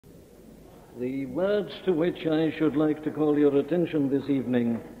The words to which I should like to call your attention this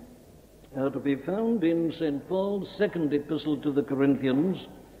evening are to be found in St. Paul's second epistle to the Corinthians,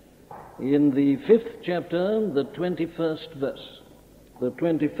 in the 5th chapter, the 21st verse. The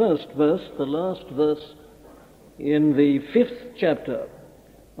 21st verse, the last verse in the 5th chapter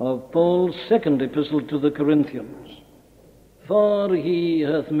of Paul's second epistle to the Corinthians. For he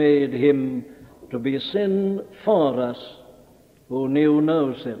hath made him to be sin for us who knew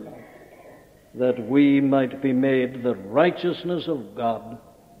no sin, that we might be made the righteousness of God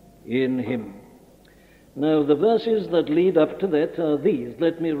in him. Now, the verses that lead up to that are these.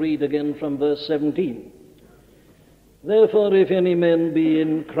 Let me read again from verse 17. Therefore, if any man be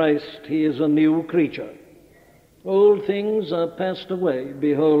in Christ, he is a new creature. Old things are passed away.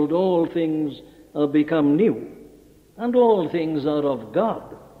 Behold, all things are become new, and all things are of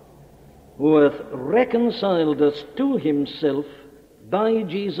God, who hath reconciled us to himself by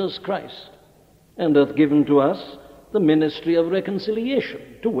Jesus Christ, and hath given to us the ministry of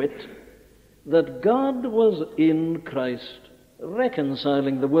reconciliation, to wit, that God was in Christ,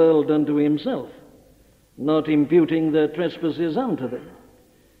 reconciling the world unto himself, not imputing their trespasses unto them,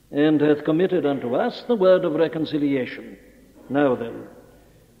 and hath committed unto us the word of reconciliation. Now then,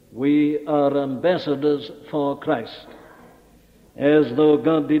 we are ambassadors for Christ, as though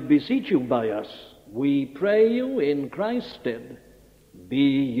God did beseech you by us. We pray you in Christ's stead, be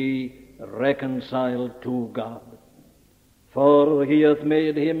ye reconciled to God. For he hath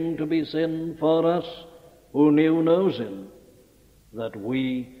made him to be sin for us who knew no sin, that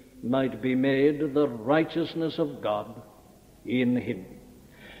we might be made the righteousness of God in him.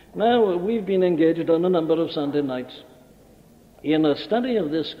 Now, we've been engaged on a number of Sunday nights in a study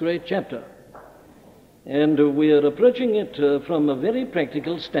of this great chapter, and we are approaching it from a very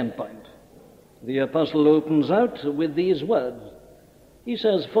practical standpoint. The apostle opens out with these words. He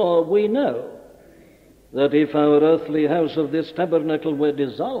says, for we know that if our earthly house of this tabernacle were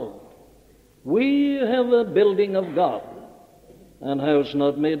dissolved, we have a building of God, an house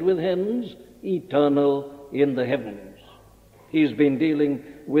not made with hands, eternal in the heavens. He's been dealing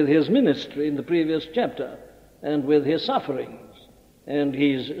with his ministry in the previous chapter and with his sufferings, and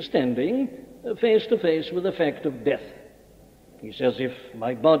he's standing face to face with the fact of death. He says, if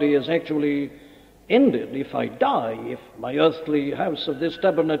my body is actually ended, if I die, if my earthly house of this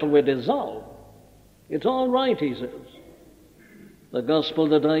tabernacle were dissolved, it's all right, he says. The gospel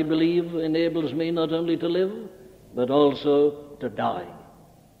that I believe enables me not only to live, but also to die,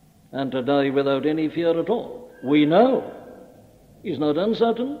 and to die without any fear at all. We know. He's not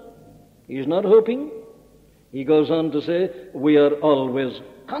uncertain. He's not hoping. He goes on to say, we are always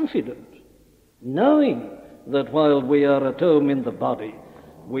confident, knowing that while we are at home in the body,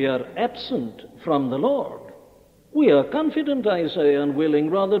 we are absent from the Lord. We are confident, I say, and willing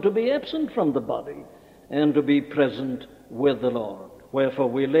rather to be absent from the body and to be present with the Lord. Wherefore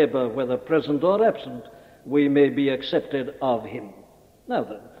we labor, whether present or absent, we may be accepted of him. Now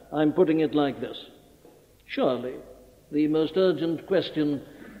then, I'm putting it like this. Surely the most urgent question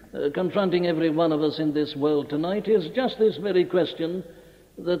confronting every one of us in this world tonight is just this very question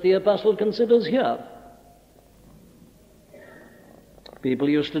that the apostle considers here. People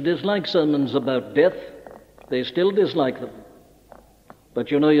used to dislike sermons about death. They still dislike them. But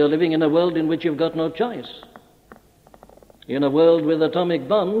you know, you're living in a world in which you've got no choice. In a world with atomic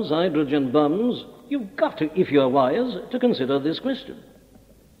bombs, hydrogen bombs, you've got to, if you're wise, to consider this question.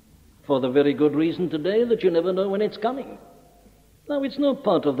 For the very good reason today that you never know when it's coming. Now, it's no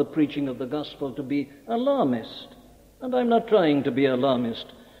part of the preaching of the gospel to be alarmist, and I'm not trying to be alarmist,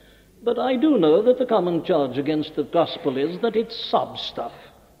 but I do know that the common charge against the gospel is that it's sob stuff,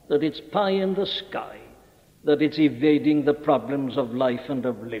 that it's pie in the sky, that it's evading the problems of life and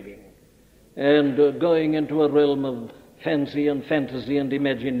of living, and going into a realm of fancy and fantasy and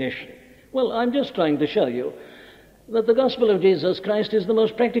imagination. Well, I'm just trying to show you that the gospel of Jesus Christ is the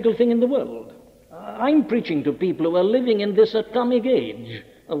most practical thing in the world. I'm preaching to people who are living in this atomic age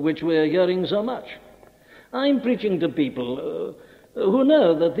of which we're hearing so much. I'm preaching to people who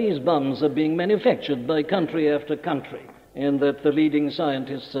know that these bombs are being manufactured by country after country, and that the leading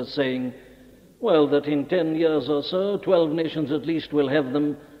scientists are saying, well, that in 10 years or so, 12 nations at least will have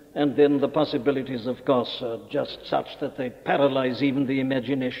them, and then the possibilities, of course, are just such that they paralyze even the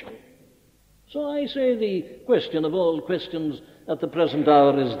imagination. So I say the question of all questions at the present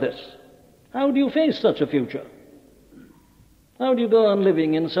hour is this. How do you face such a future? How do you go on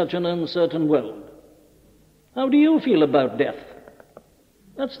living in such an uncertain world? How do you feel about death?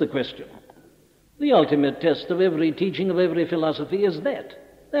 That's the question. The ultimate test of every teaching, of every philosophy is that.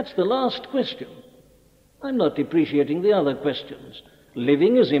 That's the last question. I'm not depreciating the other questions.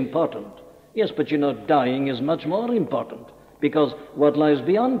 Living is important. Yes, but dying is much more important, because what lies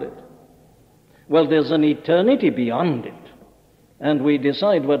beyond it? Well, there's an eternity beyond it, and we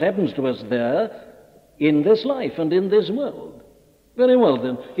decide what happens to us there in this life and in this world. Very well,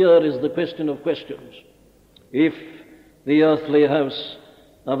 then, here is the question of questions. If the earthly house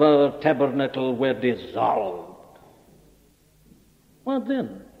of our tabernacle were dissolved, what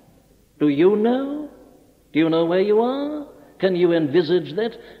then? Do you know? Do you know where you are? Can you envisage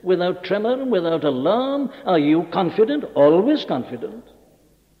that without tremor, without alarm? Are you confident? Always confident?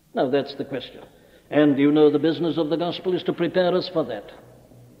 Now, that's the question. And the business of the gospel is to prepare us for that.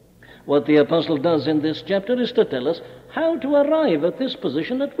 What the apostle does in this chapter is to tell us how to arrive at this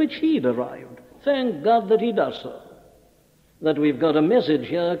position at which he'd arrived. Thank God that he does so. That we've got a message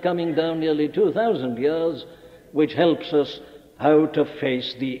here coming down nearly 2,000 years which helps us how to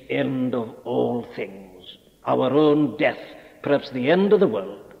face the end of all things, our own death, perhaps the end of the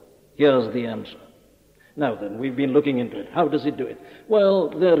world. Here's the answer. Now then, we've been looking into it. How does it do it? Well,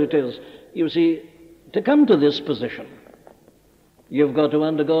 there it is. You see, to come to this position, you've got to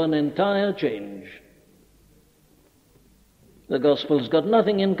undergo an entire change. The gospel's got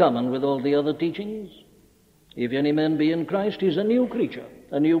nothing in common with all the other teachings. If any man be in Christ, he's a new creature,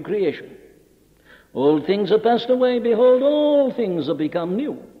 a new creation. Old things are passed away, behold, all things are become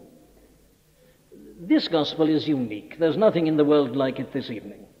new. This gospel is unique. There's nothing in the world like it this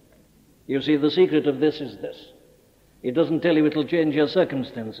evening. You see, the secret of this is this. It doesn't tell you it'll change your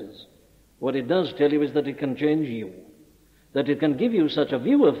circumstances. What it does tell you is that it can change you. That it can give you such a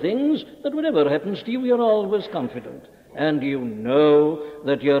view of things that whatever happens to you, you're always confident. And you know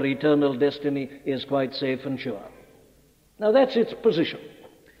that your eternal destiny is quite safe and sure. Now that's its position.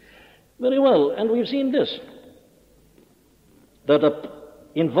 Very well, and we've seen this, that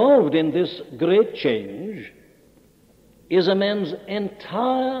involved in this great change is a man's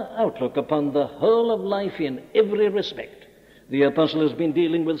entire outlook upon the whole of life in every respect. The apostle has been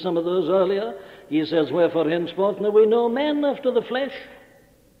dealing with some of those earlier. He says, wherefore henceforth know we no man after the flesh.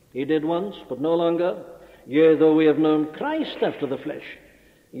 He did once, but no longer. Yea, though we have known Christ after the flesh,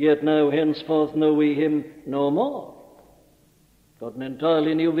 yet now henceforth know we him no more. Got an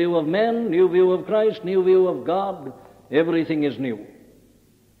entirely new view of men, new view of Christ, new view of God. Everything is new.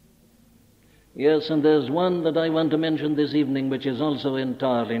 Yes, and there's one that I want to mention this evening which is also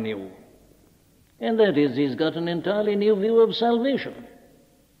entirely new. And that is, he's got an entirely new view of salvation.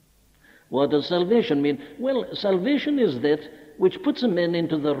 What does salvation mean? Well, salvation is that which puts a man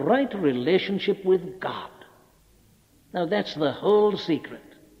into the right relationship with God. Now, that's the whole secret.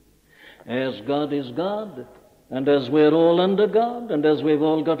 As God is God, and as we're all under God, and as we've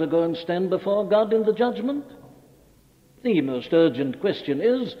all got to go and stand before God in the judgment, the most urgent question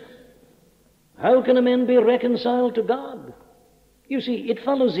is, how can a man be reconciled to God? You see, it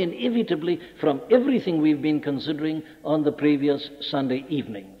follows inevitably from everything we've been considering on the previous Sunday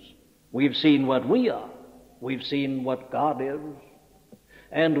evenings. We've seen what we are. We've seen what God is.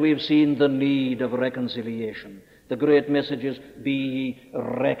 And we've seen the need of reconciliation. The great message is, be ye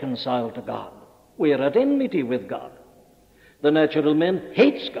reconciled to God. We are at enmity with God. The natural man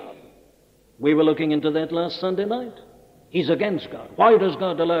hates God. We were looking into that last Sunday night. He's against God. Why does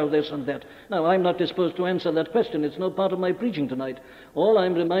God allow this and that? Now, I'm not disposed to answer that question. It's no part of my preaching tonight. All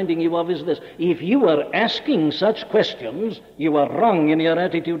I'm reminding you of is this. If you are asking such questions, you are wrong in your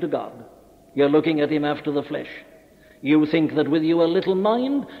attitude to God. You're looking at him after the flesh. You think that with your little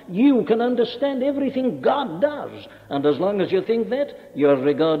mind, you can understand everything God does. And as long as you think that, you're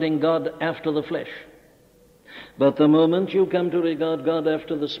regarding God after the flesh. But the moment you come to regard God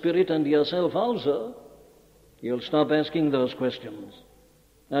after the Spirit and yourself also, you'll stop asking those questions.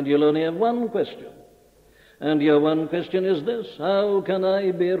 And you'll only have one question. And your one question is this: how can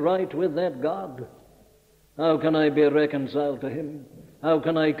I be right with that God? How can I be reconciled to him? How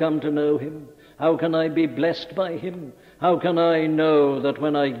can I come to know him? How can I be blessed by him? How can I know that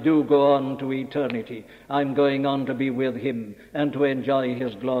when I do go on to eternity, I'm going on to be with him and to enjoy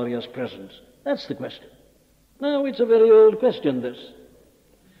his glorious presence? That's the question. Now, it's a very old question, this.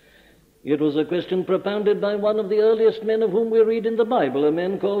 It was a question propounded by one of the earliest men of whom we read in the Bible, a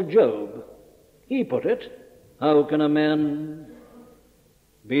man called Job. He put it, how can a man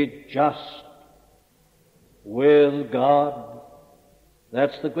be just with God?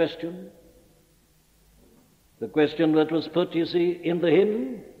 That's the question. The question that was put, you see, in the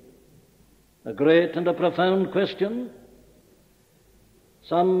hymn, a great and a profound question.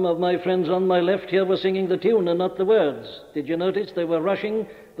 Some of my friends on my left here were singing the tune and not the words. Did you notice they were rushing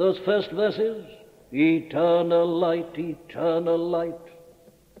those first verses? Eternal light,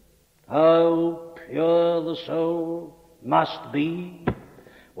 how pure the soul must be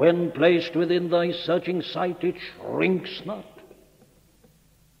When placed within thy searching sight, it shrinks not,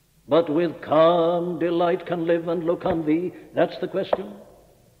 but with calm delight can live and look on thee. That's the question.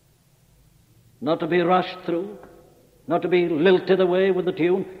 Not to be rushed through, not to be lilted away with the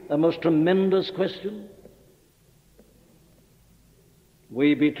tune, a most tremendous question.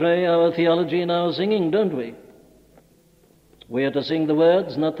 We betray our theology in our singing, don't we? We are to sing the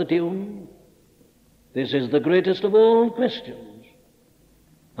words, not the tune. This is the greatest of all questions.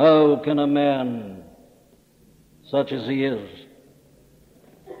 How can a man, such as he is,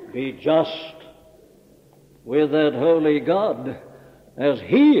 be just with that holy God as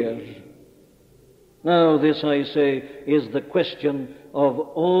he is? Now, this, I say, is the question of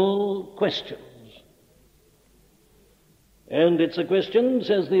all questions. And it's a question,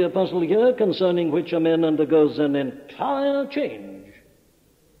 says the apostle here, concerning which a man undergoes an entire change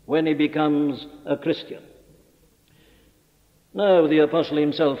when he becomes a Christian. Now, the apostle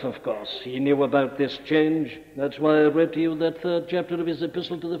himself, of course, he knew about this change. That's why I read to you that 3rd chapter of his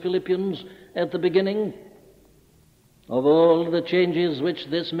epistle to the Philippians at the beginning. Of all the changes which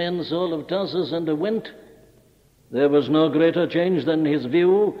this man Saul of Tarsus underwent, there was no greater change than his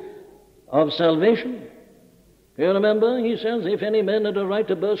view of salvation. You remember, he says, if any man had a right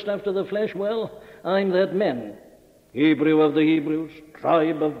to boast after the flesh, well, I'm that man. Hebrew of the Hebrews,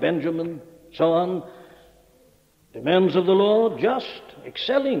 tribe of Benjamin, so on. Demands of the law, just,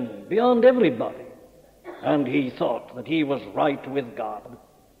 excelling beyond everybody. And he thought that he was right with God.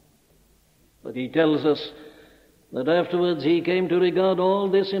 But he tells us that afterwards he came to regard all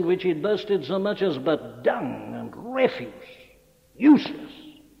this in which he'd boasted so much as but dung and refuse, useless.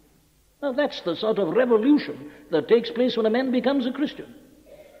 Now that's the sort of revolution that takes place when a man becomes a Christian.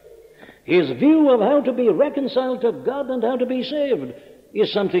 His view of how to be reconciled to God and how to be saved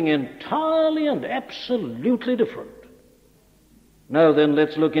is something entirely and absolutely different. Now then,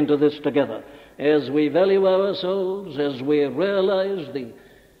 let's look into this together. As we value our souls, as we realize the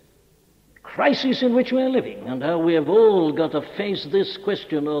crisis in which we are living and how we have all got to face this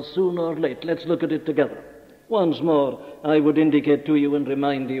question or soon or late, let's look at it together. Once more, I would indicate to you and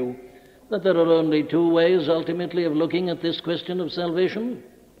remind you that there are only two ways ultimately of looking at this question of salvation.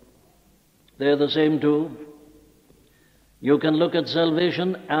 They're the same two. You can look at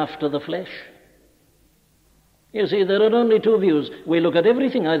salvation after the flesh. You see, there are only two views. We look at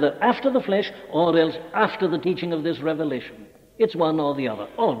everything either after the flesh or else after the teaching of this revelation. It's one or the other,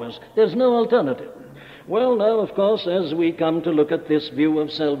 always. There's no alternative. Well, now, of course, as we come to look at this view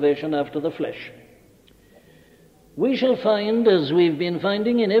of salvation after the flesh, we shall find, as we've been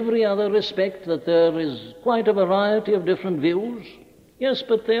finding in every other respect, that there is quite a variety of different views. Yes,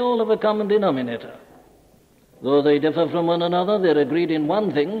 but they all have a common denominator. Though they differ from one another, they're agreed in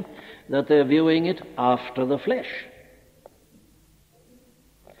one thing, that they're viewing it after the flesh.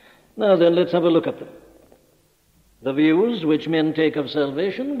 Now then, let's have a look at them. The views which men take of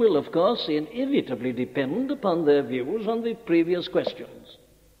salvation will, of course, inevitably depend upon their views on the previous questions.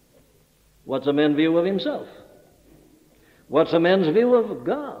 What's a man's view of himself? What's a man's view of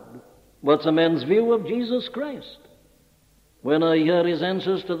God? What's a man's view of Jesus Christ? When I hear his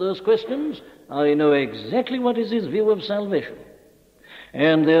answers to those questions, I know exactly what is his view of salvation.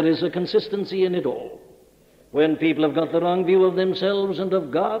 And there is a consistency in it all. When people have got the wrong view of themselves and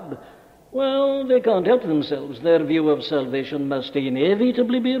of God, well, they can't help themselves. Their view of salvation must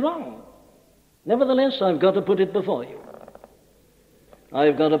inevitably be wrong. Nevertheless, I've got to put it before you.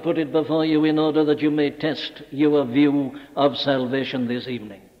 I've got to put it before you in order that you may test your view of salvation this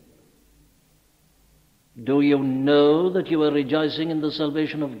evening. Do you know that you are rejoicing in the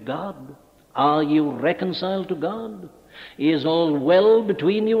salvation of God? Are you reconciled to God? Is all well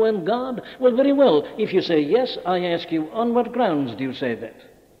between you and God? Well, very well. If you say yes, I ask you, on what grounds do you say that?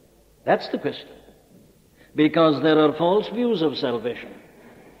 That's the question. Because there are false views of salvation.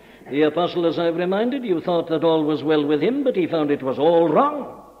 The apostle, as I've reminded you, thought that all was well with him, but he found it was all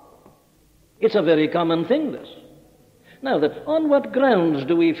wrong. It's a very common thing, this. Now, that on what grounds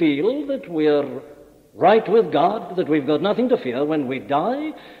do we feel that we are right with God, that we've got nothing to fear when we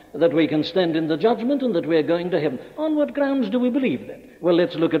die, that we can stand in the judgment, and that we're going to heaven? On what grounds do we believe that? Well,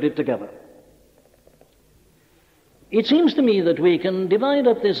 let's look at it together. It seems to me that we can divide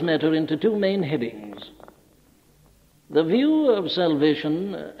up this matter into two main headings. The view of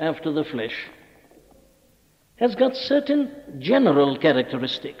salvation after the flesh has got certain general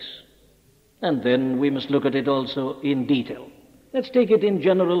characteristics, and then we must look at it also in detail. Let's take it in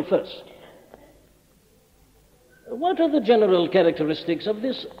general first. What are the general characteristics of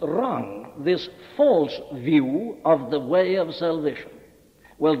this wrong, this false view of the way of salvation?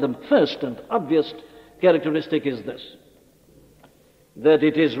 Well, the first and obvious characteristic is this. that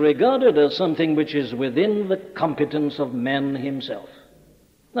it is regarded as something which is within the competence of man himself.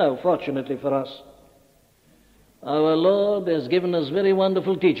 Now, fortunately for us, our Lord has given us very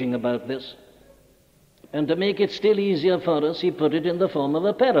wonderful teaching about this. And to make it still easier for us, he put it in the form of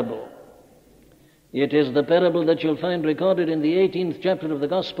a parable. It is the parable that you'll find recorded in the 18th chapter of the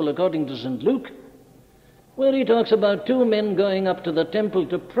Gospel according to St. Luke, where he talks about two men going up to the temple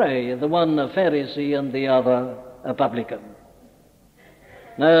to pray, the one a Pharisee and the other a publican.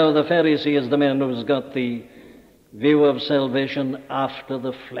 Now, the Pharisee is the man who's got the view of salvation after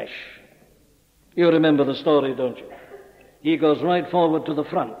the flesh. You remember the story, don't you? He goes right forward to the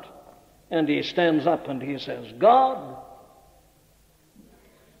front, and he stands up and he says, God,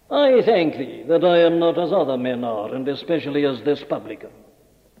 I thank thee that I am not as other men are, and especially as this publican.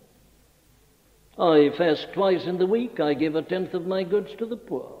 I fast twice in the week. I give 1/10 of my goods to the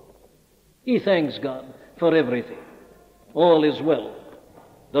poor. He thanks God for everything. All is well.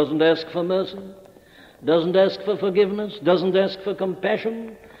 Doesn't ask for mercy. Doesn't ask for forgiveness. Doesn't ask for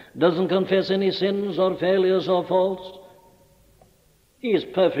compassion. Doesn't confess any sins or failures or faults. He is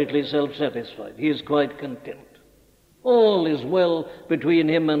perfectly self-satisfied. He is quite content. All is well between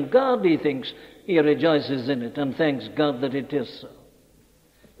him and God, he thinks. He rejoices in it and thanks God that it is so.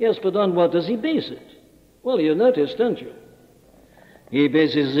 Yes, but on what does he base it? Well, you notice, don't you? He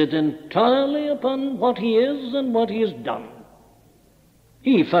bases it entirely upon what he is and what he has done.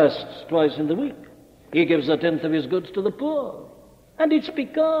 He fasts twice in the week. He gives 1/10 of his goods to the poor. And it's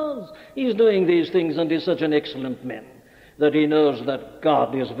because he's doing these things and is such an excellent man that he knows that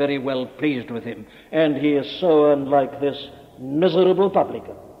God is very well pleased with him, and he is so unlike this miserable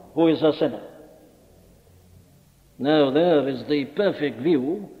publican who is a sinner. Now, there is the perfect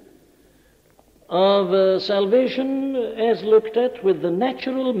view of salvation as looked at with the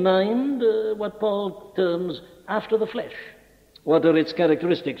natural mind, what Paul terms after the flesh. What are its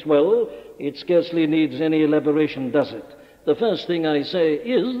characteristics? Well, it scarcely needs any elaboration, does it? The first thing I say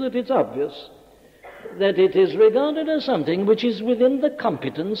is that it's obvious that it is regarded as something which is within the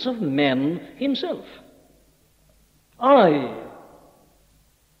competence of man himself. I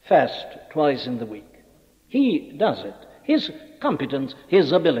fast twice in the week. He does it. His competence,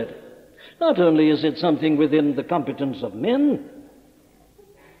 his ability. Not only is it something within the competence of men,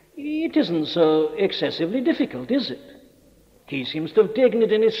 it isn't so excessively difficult, is it? He seems to have taken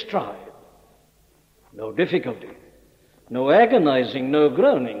it in his stride. No difficulty, no agonizing, no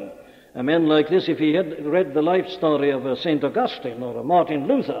groaning. A man like this, if he had read the life story of a St. Augustine or a Martyn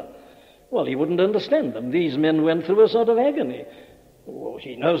Luther, well, he wouldn't understand them. These men went through a sort of agony. Oh,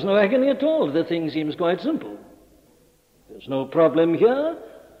 he knows no agony at all. The thing seems quite simple. There's no problem here.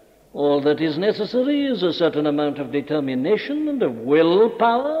 All that is necessary is a certain amount of determination and of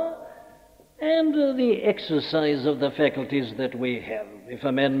willpower and the exercise of the faculties that we have. If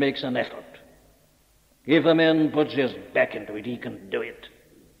a man makes an effort, if a man puts his back into it, he can do it.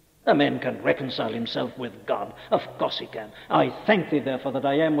 A man can reconcile himself with God. Of course he can. I thank thee, therefore, that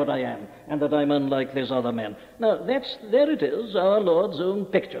I am what I am, and that I'm unlike this other man. Now, there it is, our Lord's own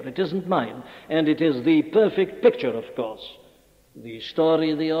picture. It isn't mine, and it is the perfect picture, of course. The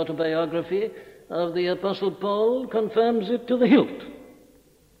story, the autobiography of the Apostle Paul confirms it to the hilt.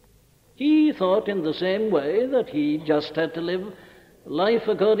 He thought in the same way that he just had to live life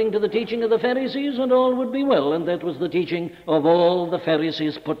according to the teaching of the Pharisees and all would be well, and that was the teaching of all the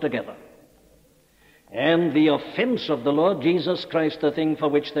Pharisees put together. And the offense of the Lord Jesus Christ, the thing for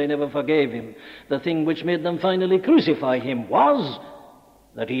which they never forgave him, the thing which made them finally crucify him, was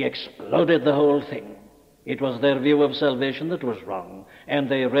that he exploded the whole thing. It was their view of salvation that was wrong, and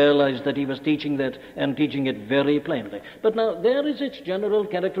they realized that he was teaching that and teaching it very plainly. But now, there is its general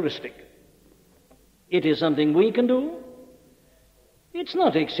characteristic. It is something we can do. It's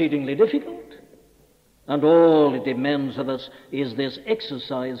not exceedingly difficult. And all it demands of us is this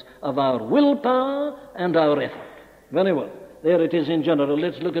exercise of our willpower and our effort. Very well. There it is in general.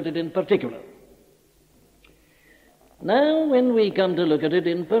 Let's look at it in particular. Now, when we come to look at it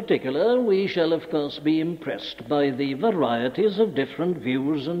in particular, we shall, of course, be impressed by the varieties of different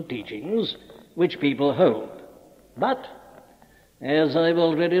views and teachings which people hold. But, as I've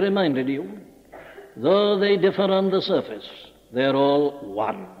already reminded you, though they differ on the surface, they're all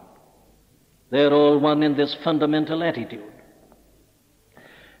one. They're all one in this fundamental attitude.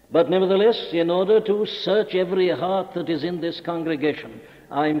 But nevertheless, in order to search every heart that is in this congregation,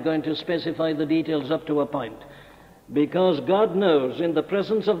 I'm going to specify the details up to a point. Because God knows, in the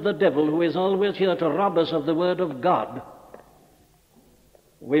presence of the devil, who is always here to rob us of the Word of God,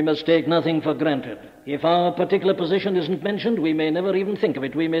 We must take nothing for granted. If our particular position isn't mentioned, we may never even think of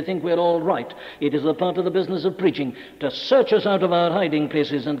it. We may think we're all right. It is a part of the business of preaching to search us out of our hiding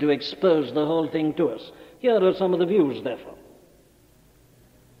places and to expose the whole thing to us. Here are some of the views, therefore.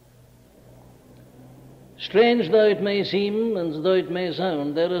 Strange though it may seem, and though it may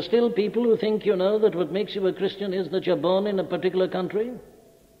sound, there are still people who think, that what makes you a Christian is that you're born in a particular country.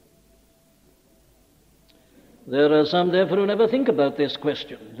 There are some, therefore, who never think about this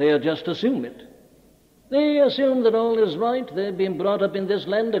question. They just assume it. They assume that all is right. They've been brought up in this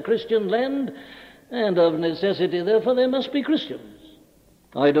land, a Christian land, and of necessity, therefore, they must be Christians.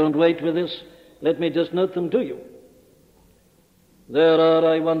 I don't wait with this. Let me just note them to you. There are,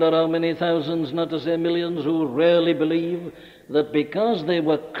 I wonder how many thousands, not to say millions, who really believe that because they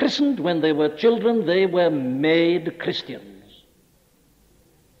were christened when they were children, they were made Christians.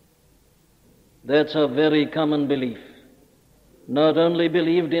 That's a very common belief, not only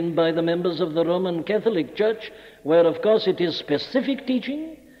believed in by the members of the Roman Catholic Church, where of course it is specific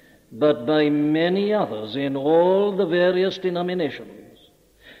teaching, but by many others in all the various denominations.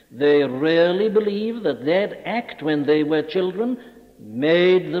 They really believe that that act when they were children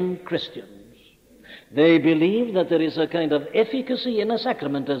made them Christians. They believe that there is a kind of efficacy in a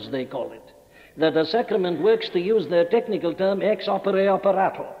sacrament, as they call it, that a sacrament works, to use their technical term, ex opere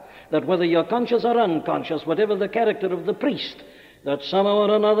operato, that whether you're conscious or unconscious, whatever the character of the priest, that somehow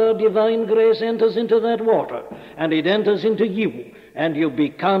or another divine grace enters into that water, and it enters into you, and you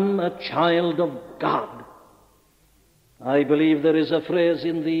become a child of God. I believe there is a phrase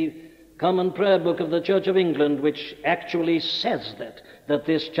in the Common Prayer Book of the Church of England which actually says that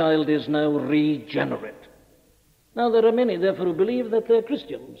this child is now regenerate. Now, there are many, therefore, who believe that they're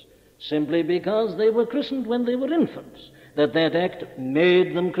Christians simply because they were christened when they were infants, that act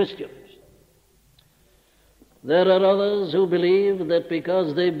made them Christians. There are others who believe that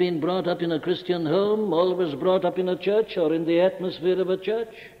because they've been brought up in a Christian home, always brought up in a church or in the atmosphere of a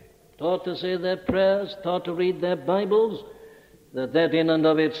church, taught to say their prayers, taught to read their Bibles, that in and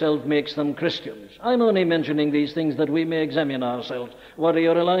of itself makes them Christians. I'm only mentioning these things that we may examine ourselves. What are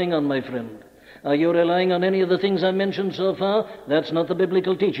you relying on, my friend? Are you relying on any of the things I mentioned so far? That's not the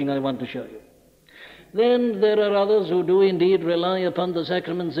biblical teaching I want to show you. Then there are others who do indeed rely upon the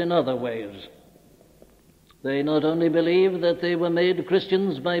sacraments in other ways. They not only believe that they were made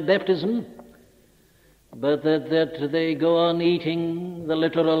Christians by baptism, but that they go on eating the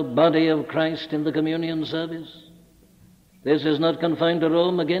literal body of Christ in the communion service. This is not confined to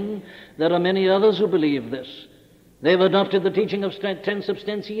Rome again. There are many others who believe this. They've adopted the teaching of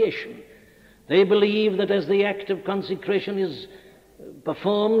transubstantiation. They believe that as the act of consecration is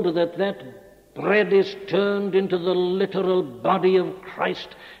performed, that bread is turned into the literal body of Christ,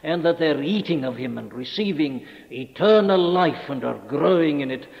 and that they're eating of him and receiving eternal life and are growing in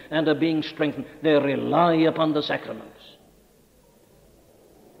it and are being strengthened. They rely upon the sacraments.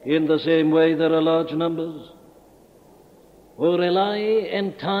 In the same way, there are large numbers who rely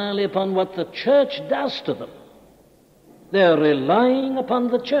entirely upon what the church does to them. They're relying upon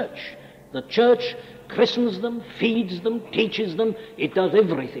the church. The church christens them, feeds them, teaches them. It does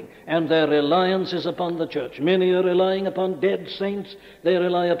everything. And their reliance is upon the church. Many are relying upon dead saints. They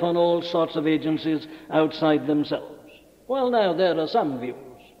rely upon all sorts of agencies outside themselves. Well, now, there are some views.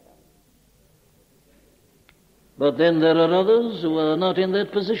 But then there are others who are not in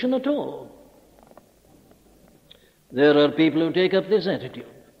that position at all. There are people who take up this attitude.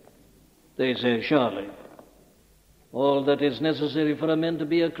 They say, surely, all that is necessary for a man to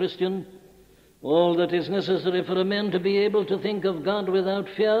be a Christian, all that is necessary for a man to be able to think of God without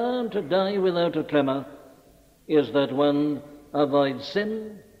fear and to die without a tremor, is that one avoids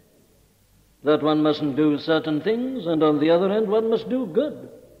sin, that one mustn't do certain things, and on the other hand, one must do good.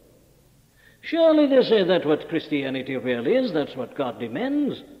 Surely they say that's what Christianity really is, that's what God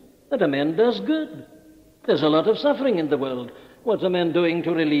demands, that a man does good. There's a lot of suffering in the world. What's a man doing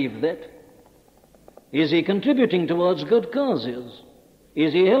to relieve that? Is he contributing towards good causes?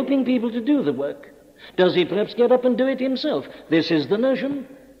 Is he helping people to do the work? Does he perhaps get up and do it himself? This is the notion.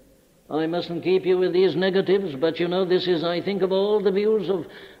 I mustn't keep you with these negatives, but this is, I think, of all the views of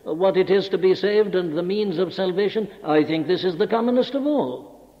what it is to be saved and the means of salvation, I think this is the commonest of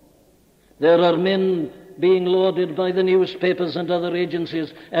all. There are men being lauded by the newspapers and other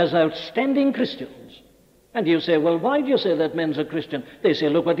agencies as outstanding Christians. And you say, well, why do you say that man's a Christian? They say,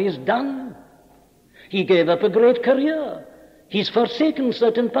 look what he's done. He gave up a great career. He's forsaken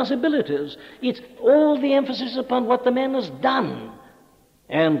certain possibilities. It's all the emphasis upon what the man has done.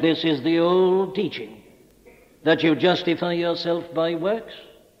 And this is the old teaching, that you justify yourself by works.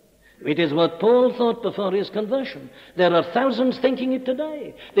 It is what Paul thought before his conversion. There are thousands thinking it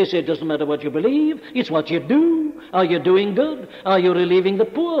today. They say it doesn't matter what you believe, it's what you do. Are you doing good? Are you relieving the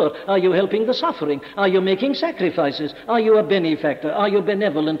poor? Are you helping the suffering? Are you making sacrifices? Are you a benefactor? Are you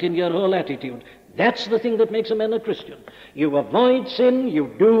benevolent in your whole attitude? That's the thing that makes a man a Christian. You avoid sin,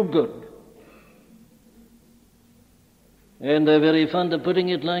 you do good. And they're very fond of putting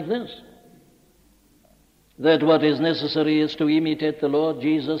it like this, that what is necessary is to imitate the Lord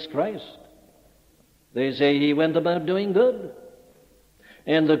Jesus Christ. They say he went about doing good,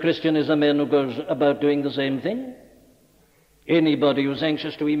 and the Christian is a man who goes about doing the same thing. Anybody who's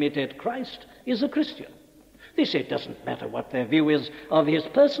anxious to imitate Christ is a Christian. They say it doesn't matter what their view is of his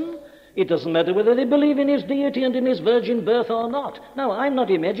person. It doesn't matter whether they believe in his deity and in his virgin birth or not. Now, I'm not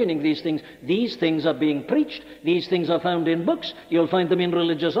imagining these things. These things are being preached. These things are found in books. You'll find them in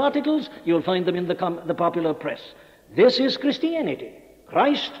religious articles. You'll find them in the popular press. This is Christianity.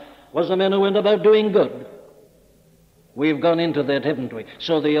 Christ was a man who went about doing good. We've gone into that, haven't we?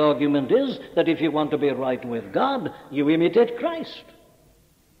 So the argument is that if you want to be right with God, you imitate Christ.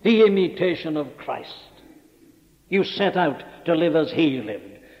 The imitation of Christ. You set out to live as he lived.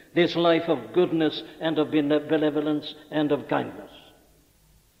 This life of goodness and of benevolence and of kindness.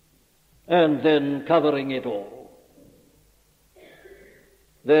 And then covering it all,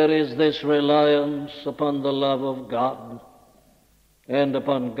 there is this reliance upon the love of God and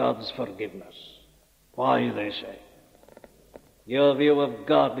upon God's forgiveness. Why, they say, your view of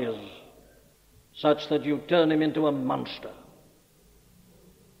God is such that you turn him into a monster.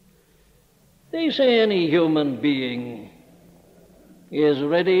 They say any human being is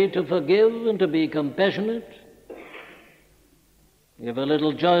ready to forgive and to be compassionate. If a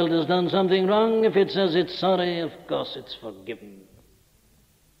little child has done something wrong, if it says it's sorry, of course it's forgiven.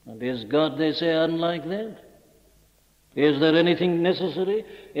 And is God, they say, unlike that? Is there anything necessary,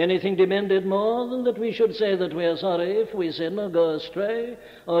 anything demanded more than that we should say that we are sorry if we sin or go astray,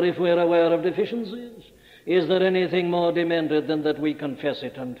 or if we're aware of deficiencies? Is there anything more demanded than that we confess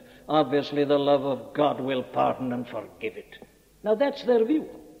it, and obviously the love of God will pardon and forgive it? Now that's their view.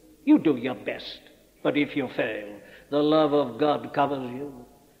 You do your best, but if you fail, the love of God covers you.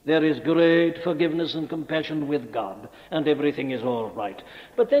 There is great forgiveness and compassion with God, and everything is all right.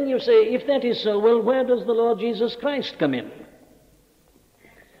 But then you say, if that is so, well, where does the Lord Jesus Christ come in?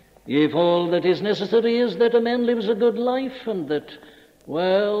 If all that is necessary is that a man lives a good life and that,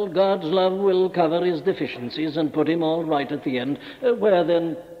 well, God's love will cover his deficiencies and put him all right at the end, where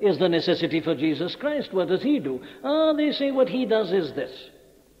then is the necessity for Jesus Christ? What does he do? They say what he does is this.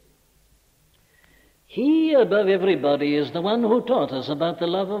 He, above everybody, is the one who taught us about the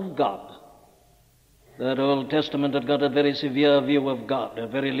love of God. That Old Testament had got a very severe view of God, a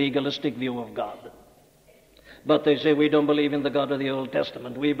very legalistic view of God. But they say we don't believe in the God of the Old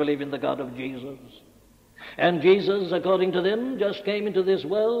Testament. We believe in the God of Jesus. And Jesus, according to them, just came into this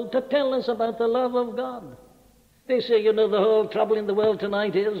world to tell us about the love of God. They say, the whole trouble in the world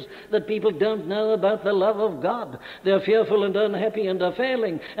tonight is that people don't know about the love of God. They're fearful and unhappy and are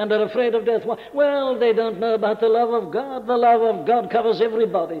failing and are afraid of death. Well, they don't know about the love of God. The love of God covers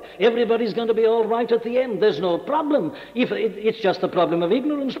everybody. Everybody's going to be all right at the end. There's no problem. It's just a problem of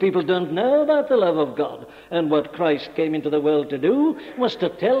ignorance. People don't know about the love of God. And what Christ came into the world to do was to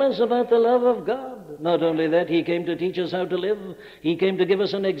tell us about the love of God. Not only that, he came to teach us how to live. He came to give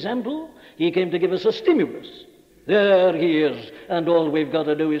us an example. He came to give us a stimulus. There he is, and all we've got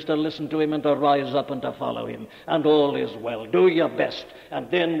to do is to listen to him and to rise up and to follow him, and all is well. Do your best, and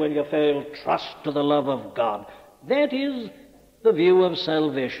then when you fail, trust to the love of God. That is the view of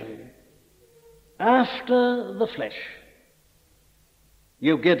salvation. After the flesh.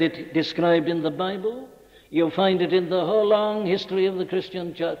 You get it described in the Bible. You find it in the whole long history of the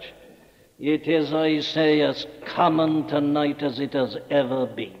Christian church. It is, I say, as common tonight as it has ever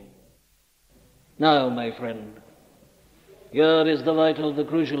been. Now, my friend, here is the vital, the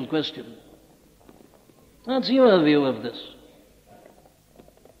crucial question. What's your view of this?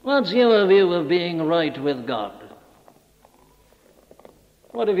 What's your view of being right with God?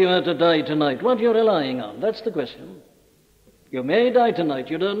 What if you had to die tonight? What are you relying on? That's the question. You may die tonight,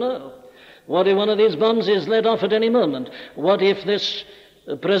 you don't know. What if one of these bombs is let off at any moment? What if this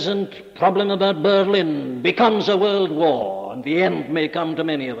present problem about Berlin becomes a world war and the end may come to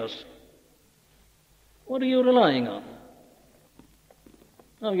many of us? What are you relying on?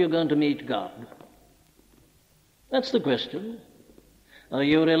 How are you going to meet God? That's the question. Are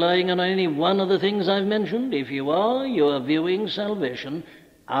you relying on any one of the things I've mentioned? If you are, you are viewing salvation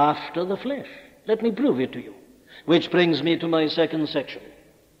after the flesh. Let me prove it to you. Which brings me to my second section.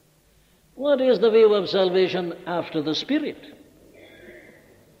 What is the view of salvation after the Spirit?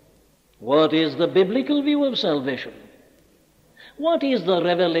 What is the biblical view of salvation? What is the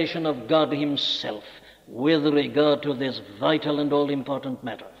revelation of God himself with regard to this vital and all-important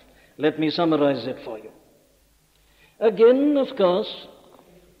matter? Let me summarize it for you. Again, of course,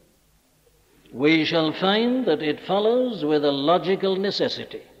 we shall find that it follows with a logical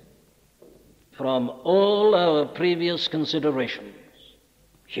necessity from all our previous considerations.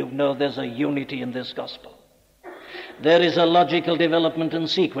 You know there's a unity in this gospel. There is a logical development and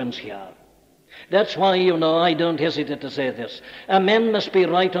sequence here. That's why, I don't hesitate to say this. A man must be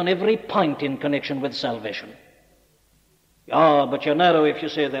right on every point in connection with salvation. But you're narrow if you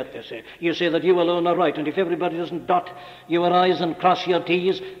say that, they say. You say that you alone are right, and if everybody doesn't dot your I's and cross your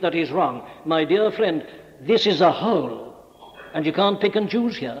T's, that is wrong. My dear friend, this is a whole, and you can't pick and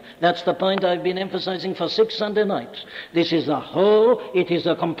choose here. That's the point I've been emphasizing for 6 Sunday nights. This is a whole, it is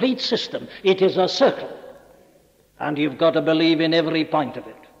a complete system, it is a circle, and you've got to believe in every point of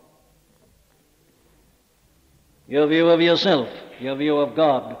it. Your view of yourself, your view of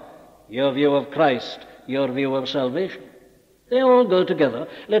God, your view of Christ, your view of salvation. They all go together.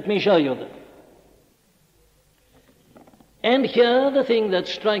 Let me show you them. And here the thing that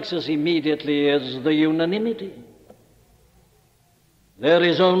strikes us immediately is the unanimity. There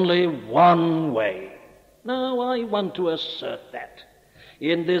is only one way. Now, I want to assert that.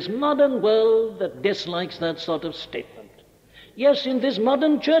 In this modern world that dislikes that sort of statement. Yes, in this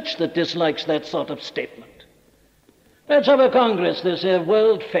modern church that dislikes that sort of statement. Let's have a congress, they say, of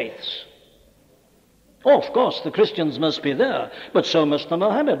world faiths. Oh, of course, the Christians must be there, but so must the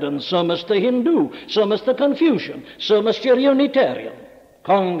Mohammedans, so must the Hindu, so must the Confucian, so must your Unitarian.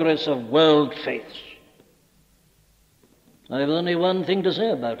 Congress of world faiths. I have only one thing to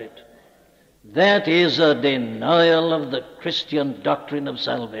say about it. That is a denial of the Christian doctrine of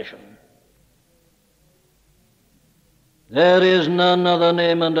salvation. There is none other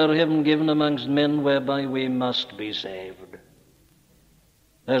name under heaven given amongst men whereby we must be saved.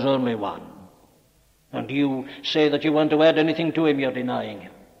 There's only one. And you say that you want to add anything to him, you're denying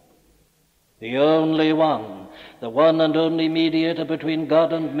him. The only one, the one and only mediator between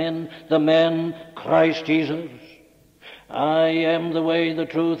God and men, the man Christ Jesus. I am the way, the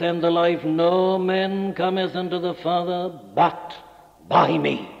truth, and the life. No man cometh unto the Father but by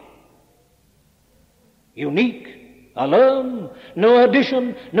me. Unique, alone, no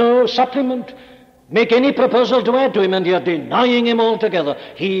addition, no supplement. Make any proposal to add to him and you're denying him altogether.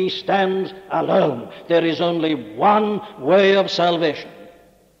 He stands alone. There is only one way of salvation.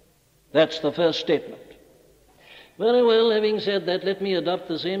 That's the first statement. Very well, having said that, let me adopt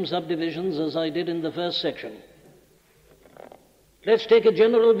the same subdivisions as I did in the first section. Let's take a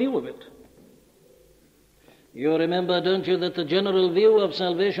general view of it. You remember, don't you, that the general view of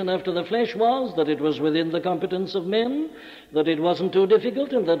salvation after the flesh was that it was within the competence of men, that it wasn't too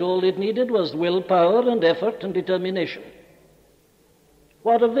difficult, and that all it needed was willpower and effort and determination.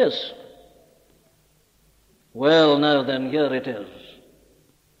 What of this? Well, now then, here it is.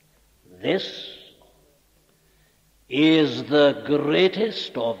 This is the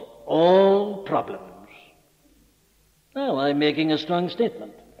greatest of all problems. Now, I'm making a strong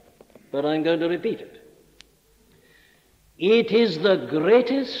statement, but I'm going to repeat it. It is the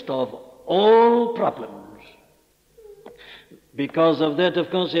greatest of all problems. Because of that,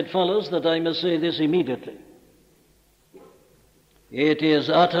 of course, it follows that I must say this immediately. It is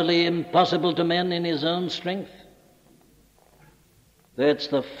utterly impossible to man in his own strength. That's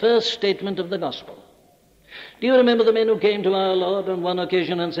the first statement of the gospel. Do you remember the men who came to our Lord on one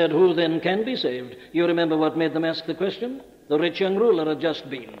occasion and said, "Who then can be saved?" You remember what made them ask the question? The rich young ruler had just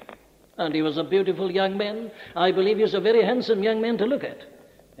been. And he was a beautiful young man. I believe he was a very handsome young man to look at.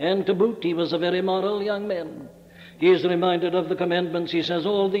 And to boot, he was a very moral young man. He is reminded of the commandments. He says,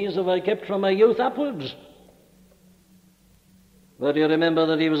 "All these have I kept from my youth upwards." But you remember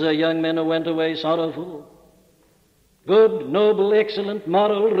that he was a young man who went away sorrowful. Good, noble, excellent,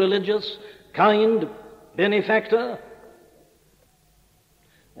 moral, religious, kind, benefactor.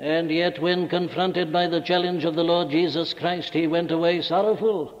 And yet when confronted by the challenge of the Lord Jesus Christ, he went away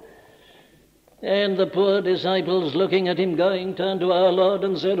sorrowful. And the poor disciples, looking at him going, turned to our Lord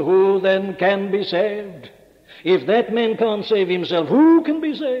and said, "Who then can be saved? If that man can't save himself, who can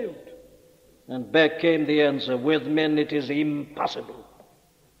be saved?" And back came the answer, "With men it is impossible,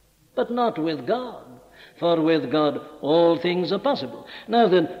 but not with God. For with God all things are possible." Now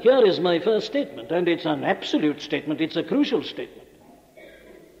then, here is my first statement, and it's an absolute statement, it's a crucial statement.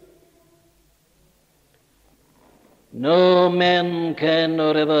 No man can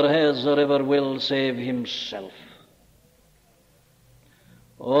or ever has or ever will save himself.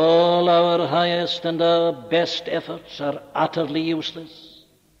 All our highest and our best efforts are utterly useless.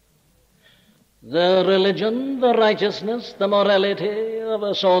 the religion, the righteousness, the morality of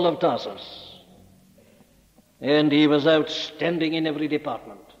a Saul of Tarsus. And he was outstanding in every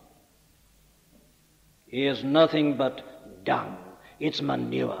department. He is nothing but dung. It's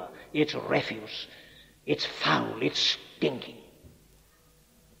manure. It's refuse. It's foul. It's stinking.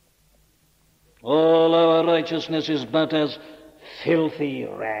 All our righteousness is but as filthy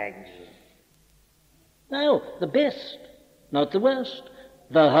rags. Now, the best, not the worst.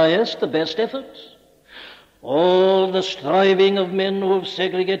 The highest, the best efforts. All the striving of men who have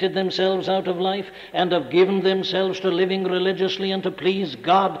segregated themselves out of life and have given themselves to living religiously and to please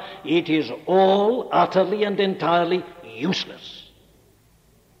God, it is all utterly and entirely useless.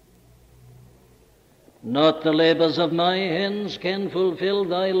 Not the labors of my hands can fulfill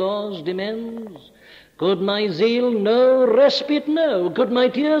thy law's demands. Could my zeal no respite know? Could my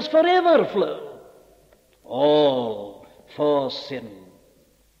tears forever flow? All for sin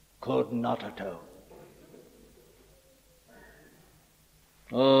could not atone.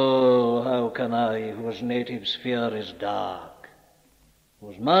 Oh, how can I, whose native sphere is dark,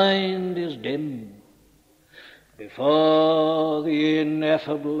 whose mind is dim, before the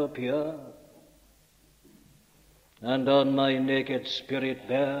ineffable appear, and on my naked spirit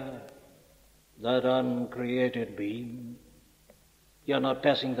bear that uncreated beam? You're not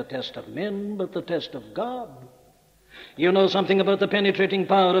passing the test of men, but the test of God. You know something about the penetrating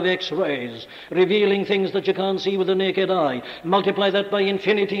power of X-rays, revealing things that you can't see with the naked eye. Multiply that by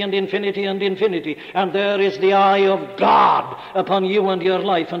infinity and infinity and infinity, and there is the eye of God upon you and your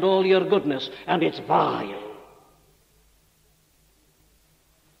life and all your goodness, and it's vile.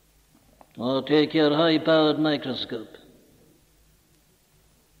 Or take your high-powered microscope,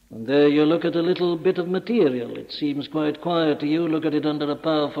 and there you look at a little bit of material. It seems quite quiet to you. Look at it under a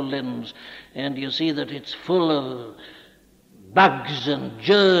powerful lens, and you see that it's full of bugs and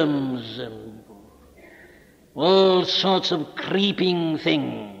germs and all sorts of creeping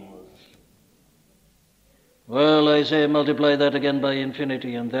things. Well, I say, multiply that again by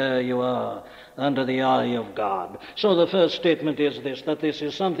infinity, and there you are, under the eye of God. So the first statement is this, that this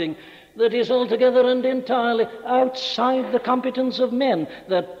is something that is altogether and entirely outside the competence of men.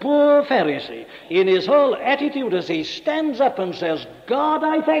 That poor Pharisee, in his whole attitude as he stands up and says, God,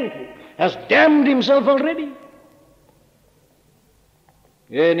 I thank you, has damned himself already.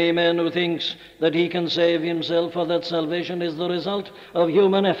 Any man who thinks that he can save himself or that salvation is the result of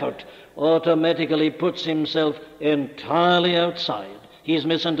human effort automatically puts himself entirely outside. He's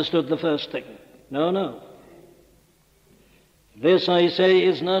misunderstood the first thing. No. This, I say,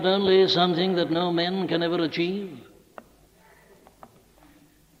 is not only something that no man can ever achieve.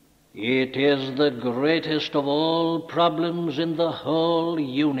 It is the greatest of all problems in the whole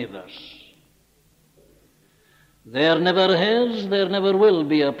universe. There never has, there never will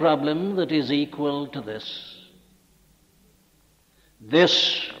be a problem that is equal to this.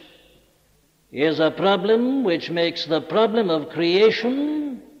 This is a problem which makes the problem of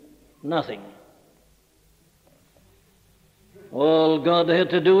creation nothing. All God had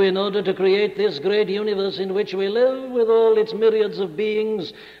to do in order to create this great universe in which we live, with all its myriads of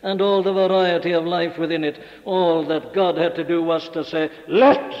beings and all the variety of life within it, all that God had to do was to say,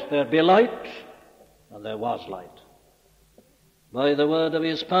 let there be light, and there was light. By the word of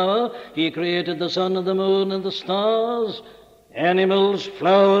his power, he created the sun and the moon and the stars, animals,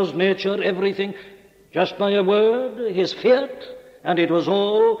 flowers, nature, everything, just by a word, his fiat, and it was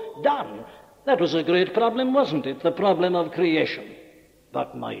all done. That was a great problem, wasn't it? The problem of creation.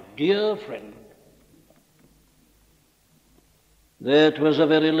 But, my dear friend, that was a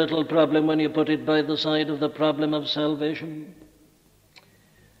very little problem when you put it by the side of the problem of salvation.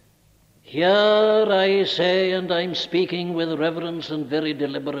 Here I say, and I'm speaking with reverence and very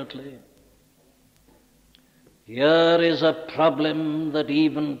deliberately, here is a problem that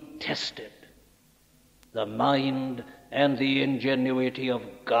even tested the mind and the ingenuity of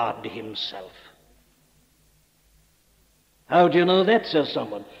God himself. How do you know that, says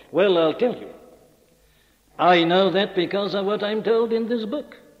someone? Well, I'll tell you. I know that because of what I'm told in this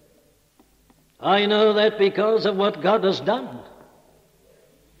book. I know that because of what God has done.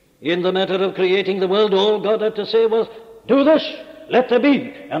 In the matter of creating the world, all God had to say was, do this, let there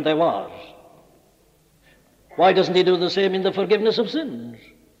be, and there was. Why doesn't he do the same in the forgiveness of sins?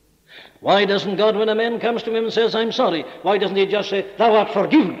 Why doesn't God, when a man comes to him and says, I'm sorry, why doesn't he just say, thou art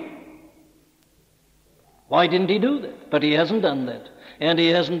forgiven? Why didn't he do that? But he hasn't done that. And he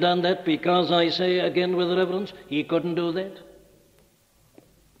hasn't done that because, I say again with reverence, he couldn't do that.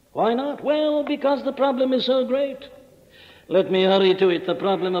 Why not? Well, because the problem is so great. Let me hurry to it. The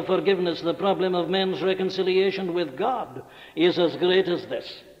problem of forgiveness, the problem of man's reconciliation with God is as great as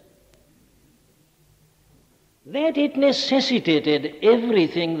this. that it necessitated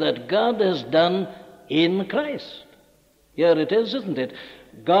everything that God has done in Christ. Here it is, isn't it?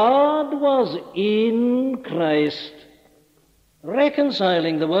 God was in Christ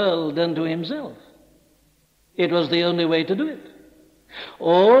reconciling the world unto himself. It was the only way to do it.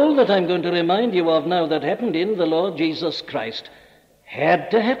 All that I'm going to remind you of now that happened in the Lord Jesus Christ had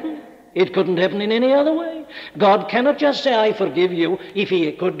to happen. It couldn't happen in any other way. God cannot just say, I forgive you. If he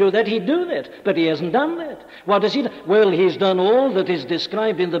could do that, he'd do that. But he hasn't done that. What has he done? Well, he's done all that is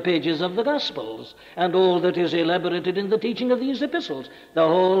described in the pages of the Gospels and all that is elaborated in the teaching of these epistles. The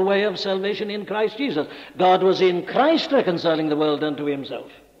whole way of salvation in Christ Jesus. God was in Christ reconciling the world unto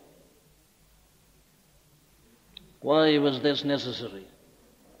himself. Why was this necessary?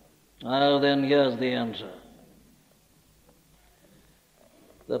 Now then, here's the answer.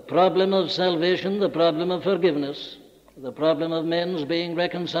 The problem of salvation, the problem of forgiveness, the problem of men's being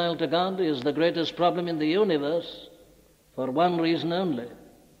reconciled to God is the greatest problem in the universe for one reason only.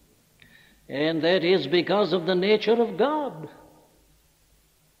 And that is because of the nature of God.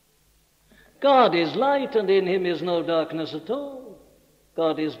 God is light, and in him is no darkness at all.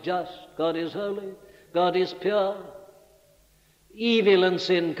 God is just, God is holy, God is pure. Evil and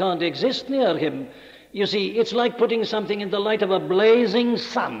sin can't exist near him. You see, it's like putting something in the light of a blazing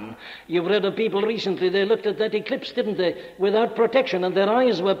sun. You've read of people recently, they looked at that eclipse, didn't they, without protection, and their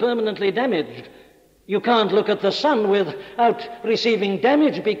eyes were permanently damaged. You can't look at the sun without receiving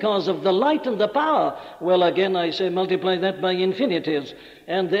damage because of the light and the power. Well, again, I say multiply that by infinities.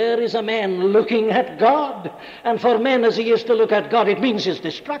 And there is a man looking at God. And for men as he is to look at God, it means his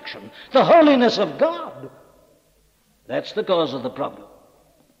destruction, the holiness of God. That's the cause of the problem.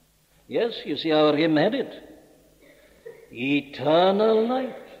 Yes, you see our hymn had it. Eternal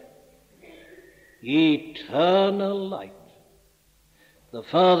light. Eternal light. The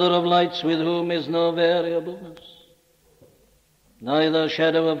Father of lights, with whom is no variableness, neither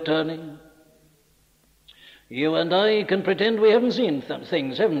shadow of turning. You and I can pretend we haven't seen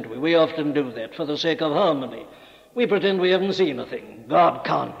things, haven't we? We often do that for the sake of harmony. We pretend we haven't seen a thing. God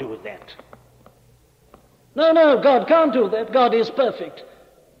can't do that. No, God can't do that. God is perfect.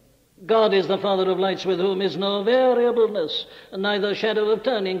 God is the Father of lights, with whom is no variableness, neither shadow of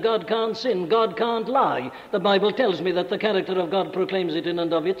turning. God can't sin. God can't lie. The Bible tells me that the character of God proclaims it in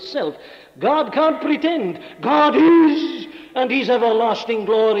and of itself. God can't pretend. God is, and his everlasting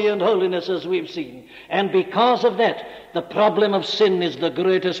glory and holiness, as we've seen. And because of that, the problem of sin is the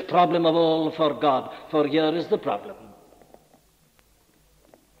greatest problem of all for God. For here is the problem.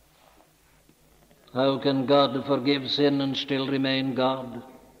 How can God forgive sin and still remain God?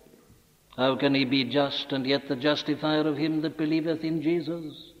 How can he be just and yet the justifier of him that believeth in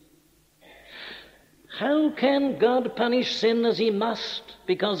Jesus? How can God punish sin as he must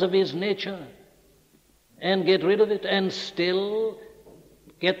because of his nature and get rid of it and still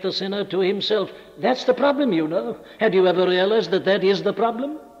get the sinner to himself? That's the problem, you know. Had you ever realized that that is the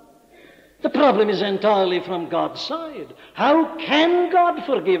problem? The problem is entirely from God's side. How can God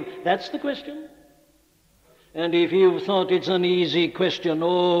forgive? That's the question. And if you've thought it's an easy question,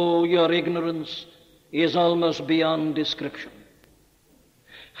 oh, your ignorance is almost beyond description.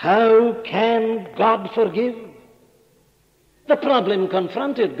 How can God forgive? The problem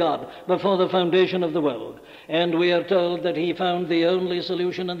confronted God before the foundation of the world, and we are told that he found the only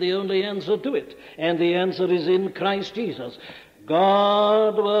solution and the only answer to it, and the answer is in Christ Jesus.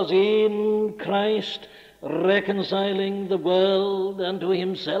 God was in Christ reconciling the world unto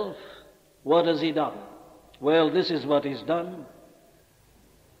himself. What has he done? Well, this is what he's done.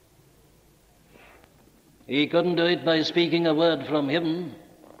 He couldn't do it by speaking a word from heaven.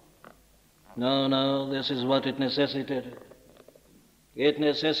 No, this is what it necessitated. It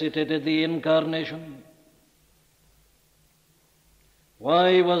necessitated the incarnation.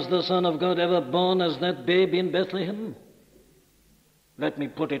 Why was the Son of God ever born as that babe in Bethlehem? Let me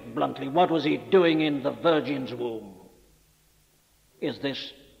put it bluntly. What was he doing in the Virgin's womb? Is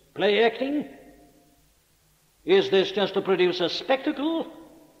this play acting? Is this just to produce a spectacle?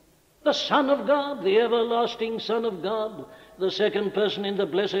 The Son of God, the everlasting Son of God, the second person in the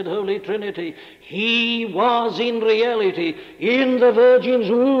blessed Holy Trinity, he was in reality in the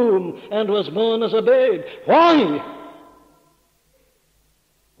Virgin's womb and was born as a babe. Why?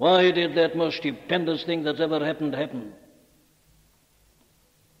 Why did that most stupendous thing that's ever happened happen?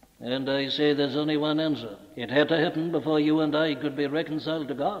 And I say there's only one answer. It had to happen before you and I could be reconciled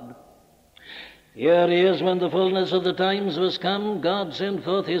to God. Here he is, when the fullness of the times was come, God sent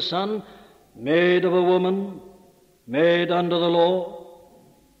forth his Son, made of a woman, made under the law.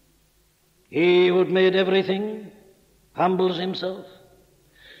 He who had made everything humbles himself.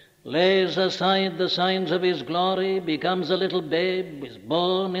 lays aside the signs of his glory, becomes a little babe, is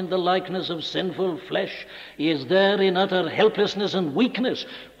born in the likeness of sinful flesh, he is there in utter helplessness and weakness.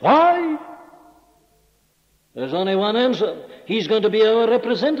 Why? There's only one answer. He's going to be our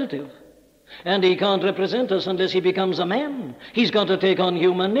representative. And he can't represent us unless he becomes a man. He's got to take on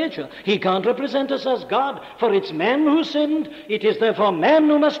human nature. He can't represent us as God, for it's man who sinned. It is therefore man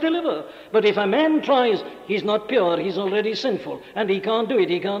who must deliver. But if a man tries, he's not pure, he's already sinful, and he can't do it.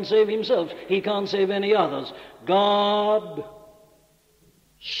 He can't save himself. He can't save any others. God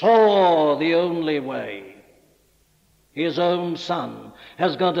saw the only way. His own son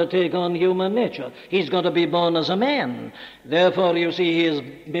has got to take on human nature. He's got to be born as a man. Therefore, you see, he is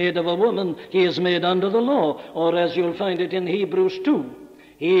made of a woman. He is made under the law. Or as you'll find it in Hebrews 2,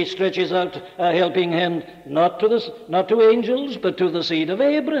 he stretches out a helping hand not to angels, but to the seed of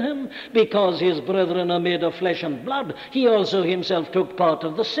Abraham. Because his brethren are made of flesh and blood, he also himself took part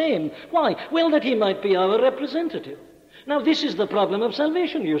of the same. Why? Well, that he might be our representative. Now, this is the problem of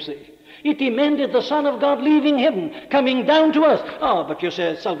salvation, you see. It demanded the Son of God leaving heaven, coming down to earth. But you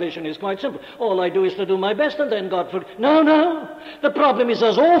say salvation is quite simple. All I do is to do my best and then God forgives. No. The problem is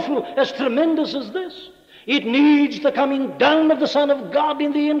as awful, as tremendous as this. It needs the coming down of the Son of God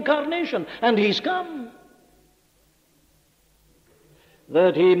in the incarnation. And he's come.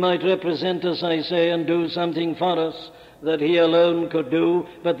 That he might represent us, I say, and do something for us that he alone could do.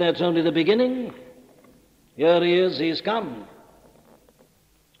 But that's only the beginning. Here he is, he's come.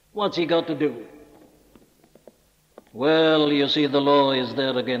 What's he got to do? Well, you see, the law is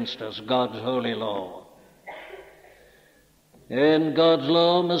there against us, God's holy law. And God's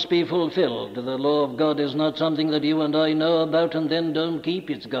law must be fulfilled. The law of God is not something that you and I know about and then don't keep.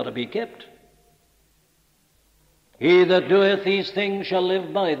 It's got to be kept. He that doeth these things shall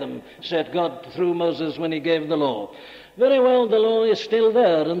live by them, said God through Moses when he gave the law. Very well, the law is still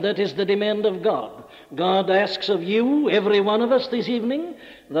there, and that is the demand of God. God asks of you, every one of us this evening,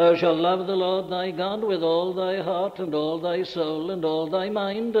 thou shalt love the Lord thy God with all thy heart and all thy soul and all thy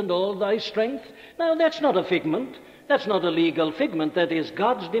mind and all thy strength. Now, that's not a figment. That's not a legal figment. That is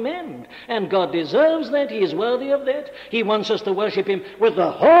God's demand. And God deserves that. He is worthy of that. He wants us to worship him with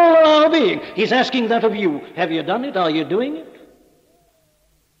the whole of our being. He's asking that of you. Have you done it? Are you doing it?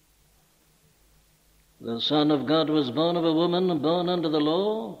 The Son of God was born of a woman, born under the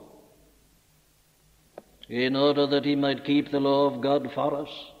law, in order that he might keep the law of God for us.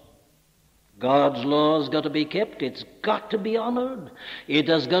 God's law has got to be kept. It's got to be honored. It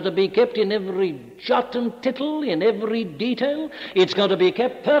has got to be kept in every jot and tittle, in every detail. It's got to be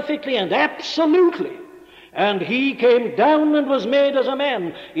kept perfectly and absolutely. And he came down and was made as a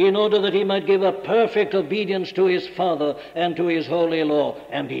man in order that he might give a perfect obedience to his Father and to his holy law.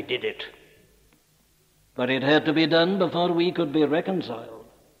 And he did it. But it had to be done before we could be reconciled.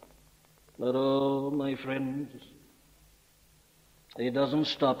 But oh, my friends, it doesn't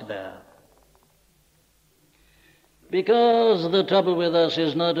stop there. Because the trouble with us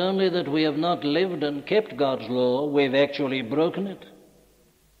is not only that we have not lived and kept God's law, we've actually broken it.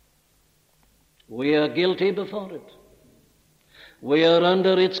 We are guilty before it. We are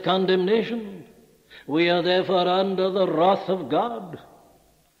under its condemnation. We are therefore under the wrath of God.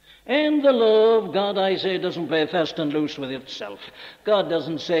 And the law of God, I say, doesn't play fast and loose with itself. God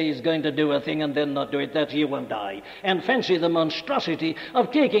doesn't say he's going to do a thing and then not do it. That's you and I. And fancy the monstrosity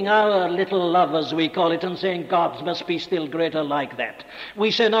of taking our little love, as we call it, and saying God's must be still greater like that. We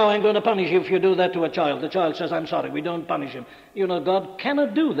say, now I'm going to punish you if you do that to a child. The child says, I'm sorry, we don't punish him. You know, God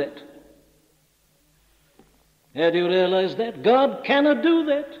cannot do that. Have you realized that? God cannot do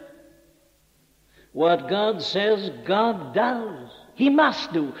that. What God says, God does. He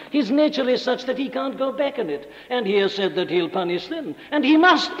must do. His nature is such that he can't go back on it. And he has said that he'll punish sin. And he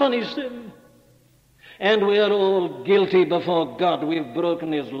must punish sin. And we are all guilty before God. We've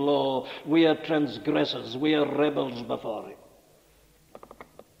broken his law. We are transgressors. We are rebels before him.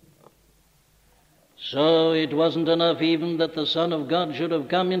 So it wasn't enough even that the Son of God should have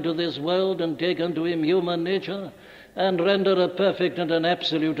come into this world and taken to him human nature and render a perfect and an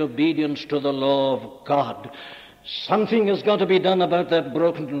absolute obedience to the law of God. Something has got to be done about that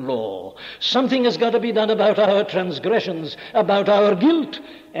broken law. Something has got to be done about our transgressions, about our guilt.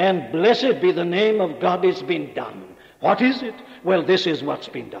 And blessed be the name of God, it's been done. What is it? Well, this is what's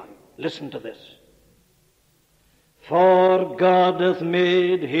been done. Listen to this. For God hath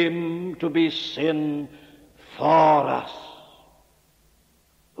made him to be sin for us,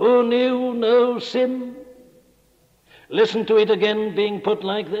 who knew no sin. Listen to it again being put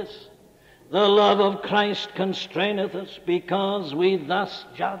like this. The love of Christ constraineth us, because we thus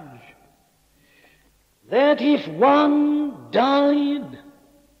judge, that if one died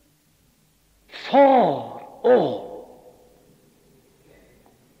all.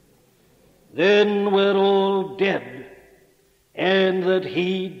 Then we're all dead, and that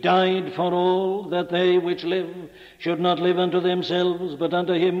he died for all, that they which live should not live unto themselves, but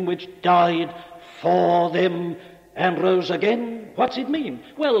unto him which died for them and rose again. What's it mean?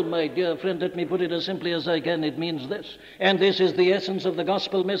 Well, my dear friend, let me put it as simply as I can. It means this, and this is the essence of the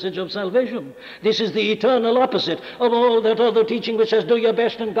gospel message of salvation. This is the eternal opposite of all that other teaching which says, do your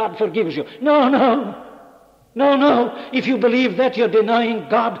best and God forgives you. No, no. No, no. If you believe that, you're denying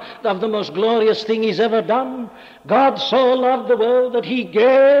God of the most glorious thing he's ever done. God so loved the world that he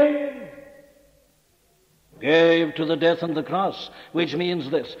gave to the death on the cross, which means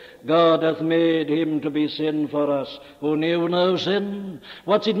this: God hath made him to be sin for us who knew no sin.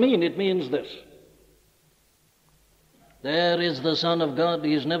 What's it mean? It means this: there is the Son of God.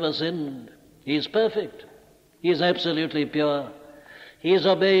 He's never sinned. He's perfect. He's absolutely pure. He's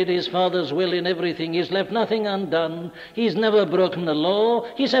obeyed his Father's will in everything. He's left nothing undone. He's never broken the law.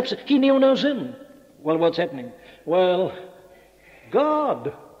 He knew no sin. Well, what's happening? Well,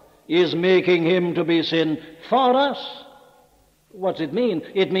 God is making him to be sin for us. What's it mean?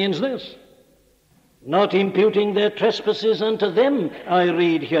 It means this: not imputing their trespasses unto them, I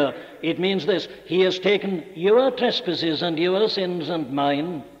read here. It means this: he has taken your trespasses and your sins and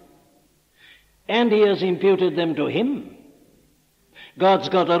mine, and he has imputed them to him. God's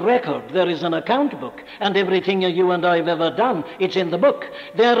got a record. There is an account book, and everything you and I have ever done, it's in the book.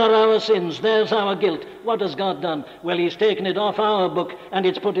 There are our sins. There's our guilt. What has God done? Well, he's taken it off our book, and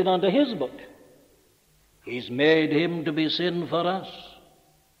it's put it onto his book. He's made him to be sin for us,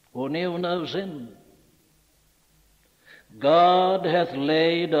 who knew no sin. God hath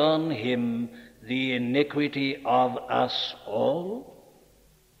laid on him the iniquity of us all.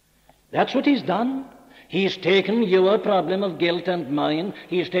 That's what he's done. He's taken your problem of guilt and mine.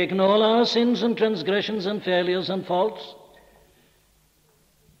 He's taken all our sins and transgressions and failures and faults,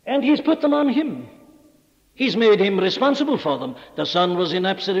 and he's put them on him. He's made him responsible for them. The Son was in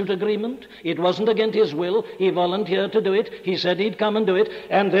absolute agreement. It wasn't against his will. He volunteered to do it. He said he'd come and do it.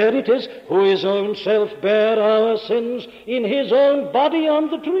 And there it is, who his own self bare our sins in his own body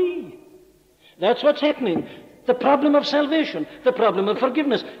on the tree. That's what's happening. The problem of salvation, the problem of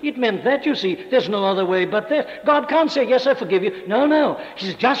forgiveness. It meant that, you see. There's no other way but that. God can't say, yes, I forgive you. No, no.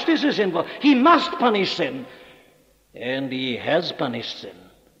 His justice is involved. He must punish sin. And he has punished sin.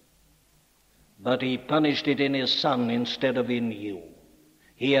 But he punished it in his Son instead of in you.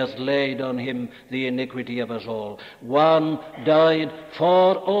 He hath laid on him the iniquity of us all. One died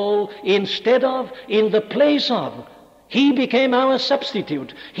for all instead of, in the place of. He became our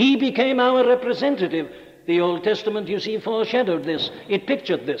substitute. He became our representative. The Old Testament, you see, foreshadowed this. It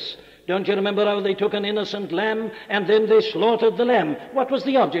pictured this. Don't you remember how they took an innocent lamb and then they slaughtered the lamb? What was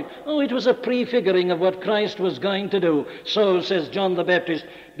the object? Oh, it was a prefiguring of what Christ was going to do. So says John the Baptist,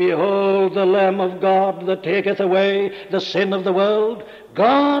 behold the Lamb of God that taketh away the sin of the world.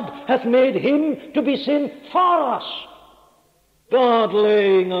 God hath made him to be sin for us. God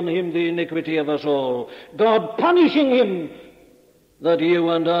laying on him the iniquity of us all. God punishing him that you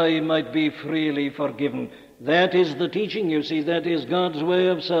and I might be freely forgiven. That is the teaching, you see. That is God's way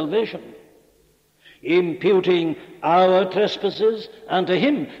of salvation. Imputing our trespasses unto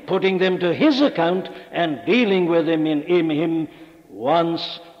him, putting them to his account, and dealing with them in him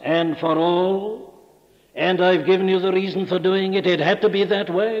once and for all. And I've given you the reason for doing it. It had to be that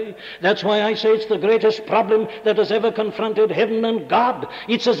way. That's why I say it's the greatest problem that has ever confronted heaven and God.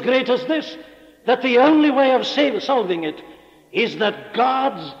 It's as great as this, that the only way of solving it is that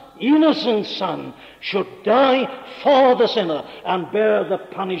God's innocent Son should die for the sinner and bear the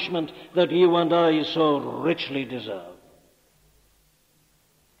punishment that you and I so richly deserve.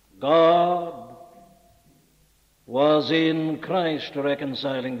 God was in Christ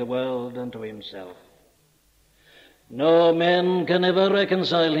reconciling the world unto himself. No man can ever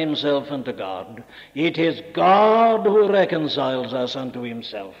reconcile himself unto God. It is God who reconciles us unto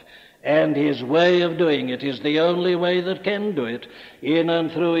himself. And his way of doing it is the only way that can do it, in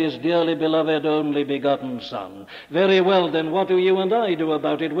and through his dearly beloved only begotten Son. Very well, then, what do you and I do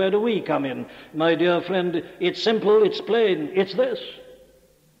about it? Where do we come in? My dear friend, it's simple, it's plain, it's this.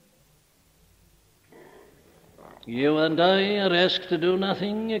 You and I are asked to do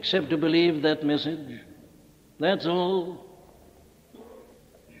nothing except to believe that message. That's all.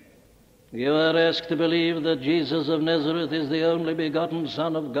 You are asked to believe that Jesus of Nazareth is the only begotten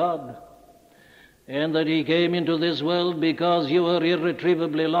Son of God, and that he came into this world because you were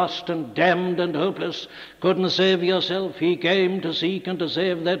irretrievably lost and damned and hopeless, couldn't save yourself. He came to seek and to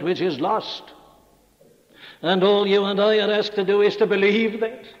save that which is lost. And all you and I are asked to do is to believe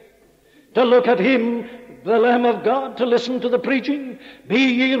that. to look at him, the Lamb of God, to listen to the preaching. Be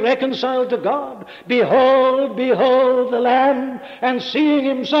ye reconciled to God. Behold, behold the Lamb, and seeing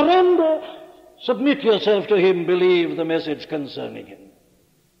him, surrender. Submit yourself to him, believe the message concerning him.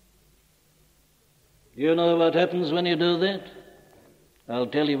 You know what happens when you do that? I'll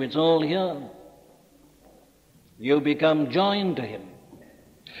tell you, it's all here. You become joined to him.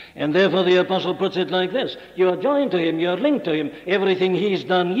 And therefore the apostle puts it like this: you're joined to him, you're linked to him. Everything he's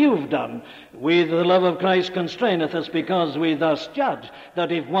done, you've done. With the love of Christ constraineth us, because we thus judge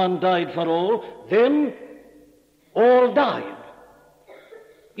that if one died for all, then all died.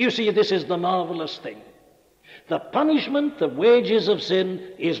 You see, this is the marvelous thing. The punishment, the wages of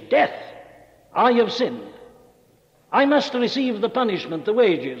sin, is death. I have sinned. I must receive the punishment, the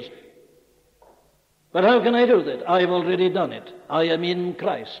wages. But how can I do that? I have already done it. I am in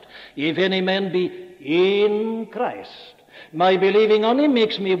Christ. If any man be in Christ, my believing on him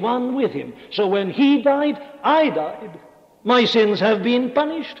makes me one with him. So when he died, I died. My sins have been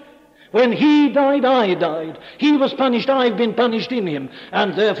punished. When he died, I died. He was punished, I've been punished in him.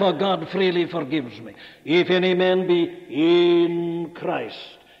 And therefore God freely forgives me. If any man be in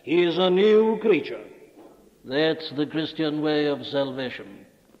Christ, he is a new creature. That's the Christian way of salvation.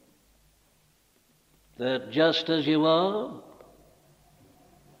 That just as you are,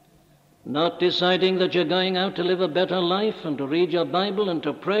 not deciding that you're going out to live a better life and to read your Bible and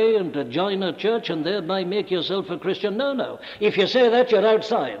to pray and to join a church and thereby make yourself a Christian. No. If you say that, you're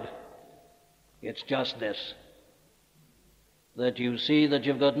outside. It's just this, that you see that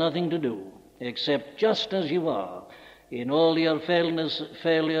you've got nothing to do except just as you are, in all your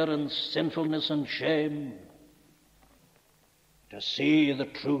failure and sinfulness and shame, to see the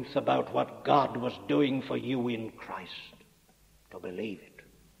truth about what God was doing for you in Christ, to believe it,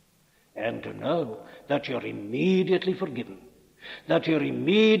 and to know that you're immediately forgiven, that you're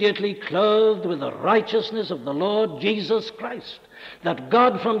immediately clothed with the righteousness of the Lord Jesus Christ, that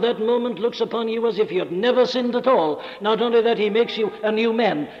God from that moment looks upon you as if you had never sinned at all. Not only that, he makes you a new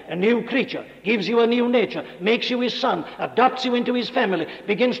man, a new creature, gives you a new nature, makes you his son, adopts you into his family,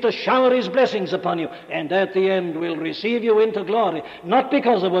 begins to shower his blessings upon you, and at the end will receive you into glory, not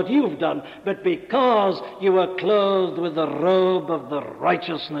because of what you've done, but because you are clothed with the robe of the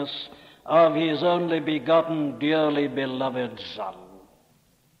righteousness of his only begotten, dearly beloved Son.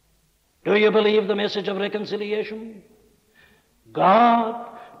 Do you believe the message of reconciliation?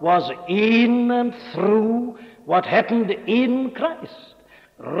 God was in and through what happened in Christ,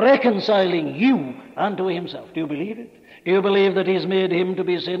 reconciling you unto himself. Do you believe it? Do you believe that he's made him to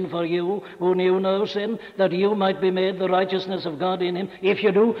be sin for you, who knew no sin, that you might be made the righteousness of God in him? If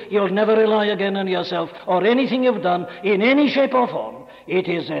you do, you'll never rely again on yourself or anything you've done in any shape or form. It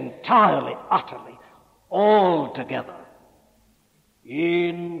is entirely, utterly, altogether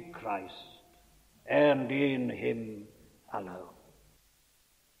in Christ and in him alone.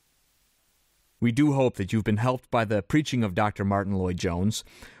 We do hope that you've been helped by the preaching of Dr. Martyn Lloyd-Jones.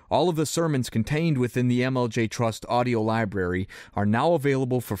 All of the sermons contained within the MLJ Trust audio library are now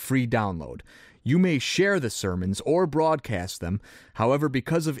available for free download. You may share the sermons or broadcast them. However,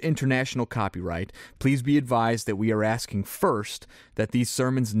 because of international copyright, please be advised that we are asking first that these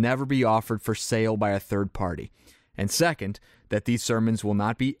sermons never be offered for sale by a third party. And second, that these sermons will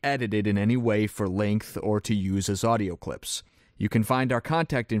not be edited in any way for length or to use as audio clips. You can find our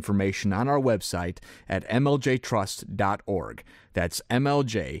contact information on our website at mljtrust.org. That's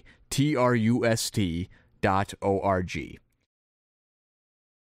mljtrust.org.